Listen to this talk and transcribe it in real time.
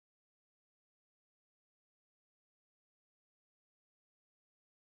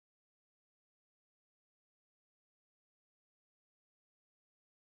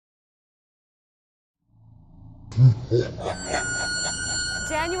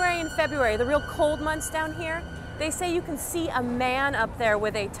January and February, the real cold months down here, they say you can see a man up there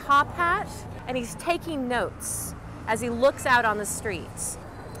with a top hat, and he's taking notes as he looks out on the streets.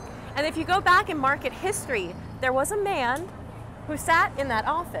 And if you go back in market history, there was a man who sat in that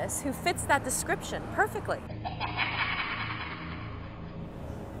office who fits that description perfectly.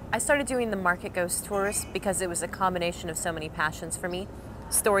 I started doing the market ghost tours because it was a combination of so many passions for me: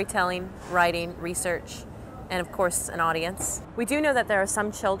 storytelling, writing, research, and of course an audience. We do know that there are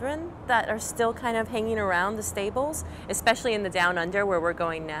some children that are still kind of hanging around the stables, especially in the Down Under where we're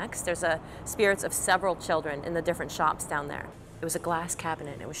going next. There's spirits of several children in the different shops down there. It was a glass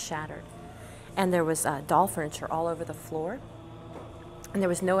cabinet, it was shattered. And there was doll furniture all over the floor. And there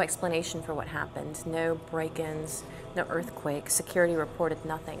was no explanation for what happened. No break-ins, no earthquake, security reported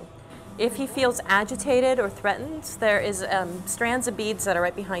nothing. If he feels agitated or threatened, there is strands of beads that are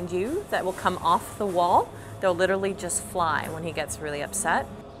right behind you that will come off the wall. They'll literally just fly when he gets really upset.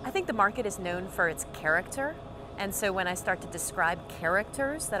 I think the market is known for its character. And so when I start to describe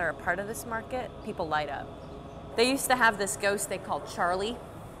characters that are a part of this market, people light up. They used to have this ghost they called Charlie,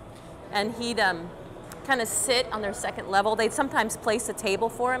 and he'd kind of sit on their second level. They'd sometimes place a table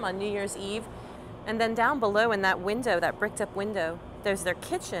for him on New Year's Eve. And then down below in that window, that bricked up window, there's their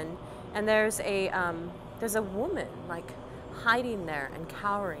kitchen, and there's a woman like hiding there and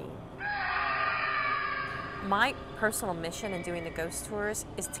cowering. My personal mission in doing the ghost tours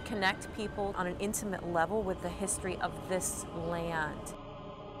is to connect people on an intimate level with the history of this land.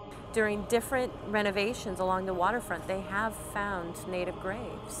 During different renovations along the waterfront, they have found native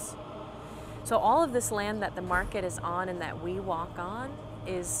graves. So all of this land that the market is on and that we walk on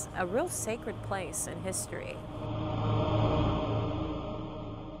is a real sacred place in history.